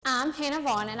I'm Hannah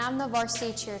Vaughn, and I'm the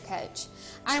varsity cheer coach.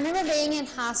 I remember being in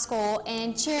high school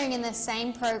and cheering in the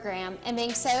same program and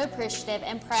being so appreciative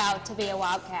and proud to be a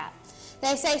Wildcat.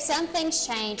 They say some things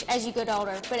change as you get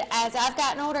older, but as I've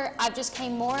gotten older, I've just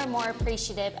become more and more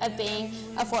appreciative of being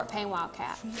a Fort Payne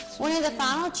Wildcat. One of the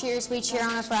final cheers we cheer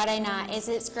on a Friday night is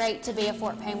 "It's great to be a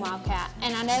Fort Payne Wildcat,"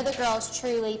 and I know the girls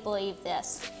truly believe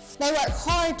this. They work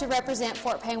hard to represent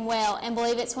Fort Payne well and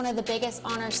believe it's one of the biggest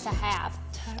honors to have.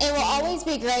 It will always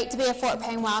be great to be a Fort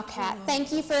Payne Wildcat.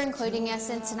 Thank you for including us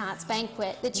in tonight's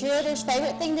banquet. The cheerleaders'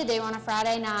 favorite thing to do on a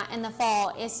Friday night in the fall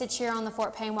is to cheer on the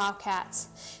Fort Payne Wildcats.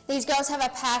 These girls have a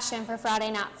passion for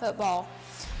Friday night football.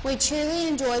 We truly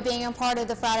enjoy being a part of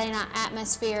the Friday night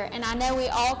atmosphere, and I know we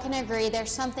all can agree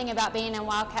there's something about being in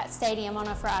Wildcat Stadium on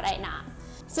a Friday night.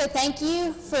 So thank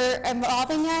you for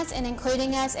involving us and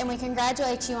including us, and we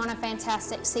congratulate you on a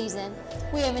fantastic season.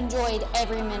 We have enjoyed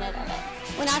every minute of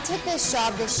it. When I took this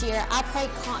job this year, I prayed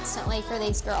constantly for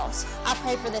these girls. I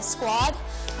prayed for this squad,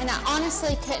 and I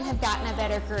honestly couldn't have gotten a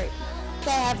better group.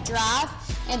 They have drive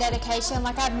and dedication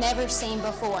like I've never seen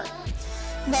before.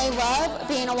 They love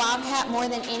being a Wildcat more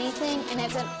than anything, and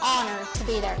it's an honor to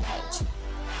be their coach.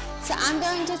 So I'm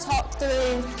going to talk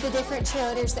through the different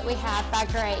cheerleaders that we have by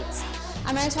grades.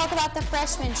 I'm going to talk about the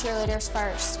freshman cheerleaders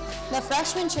first. The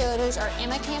freshman cheerleaders are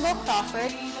Emma Campbell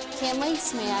Crawford, Kinley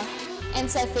Smith, and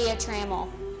Sophia Trammell.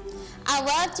 I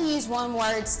love to use one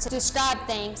word to describe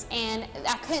things, and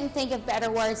I couldn't think of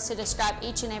better words to describe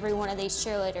each and every one of these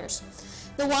cheerleaders.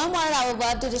 The one word I would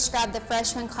love to describe the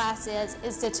freshman class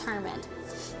is determined.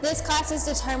 This class is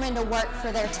determined to work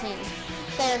for their team.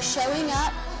 They are showing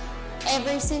up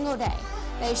every single day.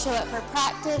 They show up for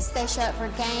practice, they show up for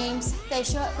games, they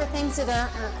show up for things that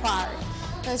aren't required.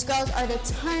 Those girls are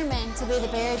determined to be the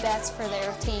very best for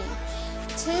their team.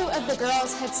 2 of the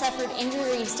girls had suffered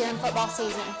injuries during football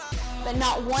season, but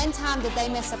not one time did they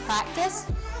miss a practice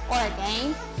or a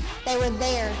game. They were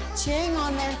there cheering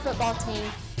on their football team,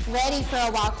 ready for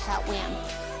a Wildcat win.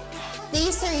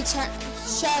 These 3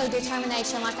 show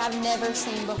determination like I've never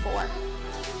seen before.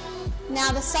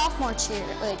 Now the sophomore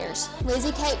cheerleaders,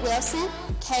 Lizzie Kate Wilson,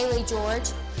 Kaylee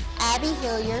George, Abby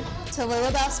Hilliard,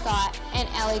 Tallulah Bell Scott, and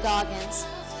Ellie Goggins.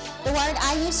 The word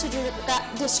I use to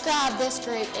describe this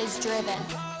group is driven.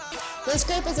 This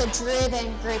group is a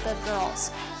driven group of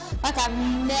girls, like I've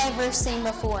never seen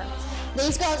before.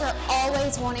 These girls are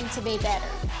always wanting to be better.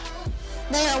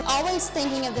 They are always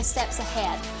thinking of the steps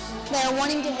ahead. They are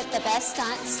wanting to hit the best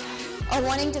stunts, or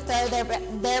wanting to throw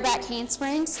their back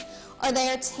handsprings, or they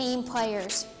are team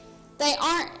players. They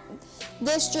aren't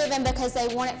this driven because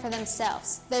they want it for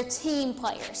themselves. They're team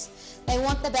players. They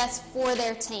want the best for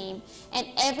their team, and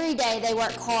every day they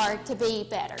work hard to be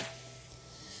better.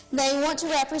 They want to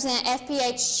represent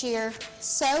FPH cheer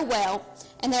so well,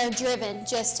 and they're driven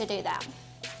just to do that.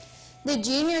 The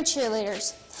junior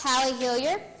cheerleaders, Hallie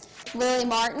Hilliard, Lily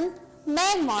Martin,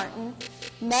 Meg Martin,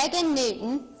 Megan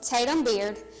Newton, Tatum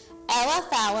Beard, Ella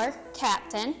Fowler,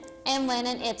 captain, and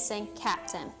Lennon Ibsen,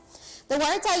 captain. The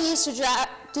words I use to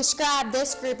describe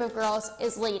this group of girls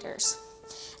is leaders.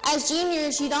 As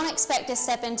juniors, you don't expect to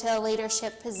step into a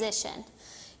leadership position.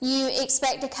 You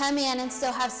expect to come in and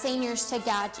still have seniors to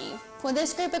guide you. Well,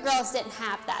 this group of girls didn't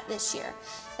have that this year.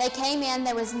 They came in,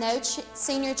 there was no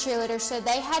senior cheerleaders, so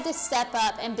they had to step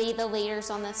up and be the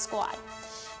leaders on this squad.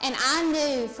 And I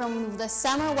knew from the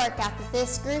summer workout that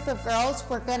this group of girls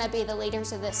were going to be the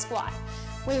leaders of this squad.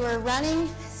 We were running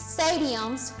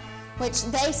stadiums, which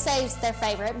they say is their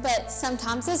favorite, but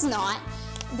sometimes is not,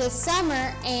 this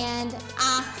summer, and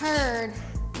I heard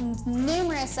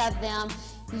numerous of them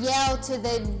yell to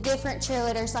the different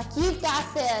cheerleaders like, "You've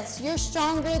got this, you're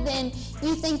stronger than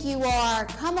you think you are,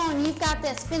 come on, you've got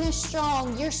this, finish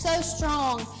strong, you're so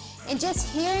strong." And just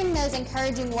hearing those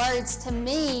encouraging words to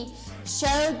me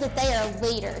showed that they are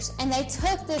leaders, and they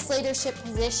took this leadership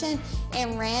position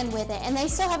and ran with it, and they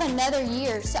still have another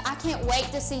year, so I can't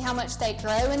wait to see how much they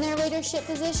grow in their leadership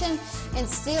position and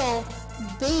still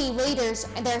be leaders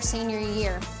in their senior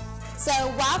year. So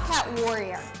Wildcat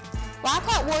Warrior.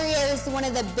 Wildcat Warrior is one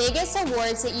of the biggest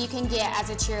awards that you can get as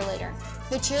a cheerleader.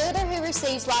 The cheerleader who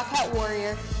receives Wildcat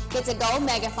Warrior gets a gold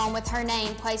megaphone with her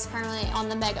name placed permanently on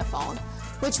the megaphone,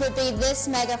 which would be this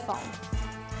megaphone.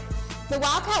 The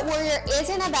Wildcat Warrior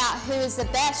isn't about who is the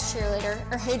best cheerleader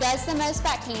or who does the most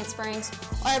back handsprings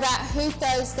or about who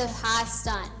throws the highest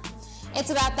stunt. It's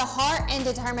about the heart and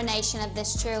determination of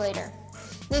this cheerleader.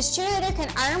 This cheerleader can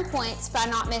earn points by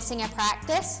not missing a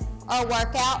practice or a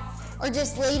workout or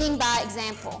just leading by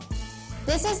example.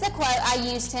 This is the quote I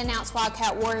used to announce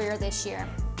Wildcat Warrior this year.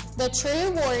 The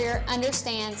true warrior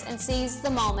understands and sees the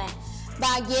moment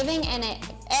by giving an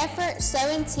effort so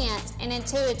intense and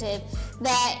intuitive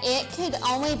that it could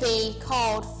only be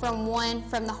called from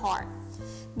the heart.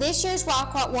 This year's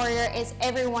Wildcat Warrior is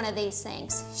every one of these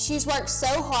things. She's worked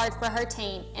so hard for her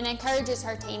team and encourages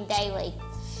her team daily.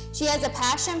 She has a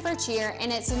passion for cheer,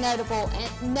 and it's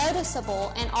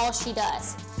noticeable in all she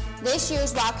does. This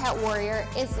year's Wildcat Warrior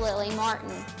is Lily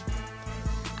Martin.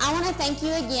 I want to thank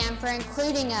you again for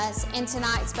including us in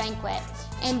tonight's banquet.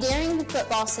 And during the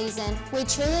football season, we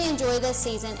truly enjoy this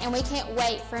season, and we can't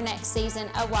wait for next season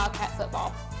of Wildcat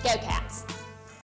football. Go Cats!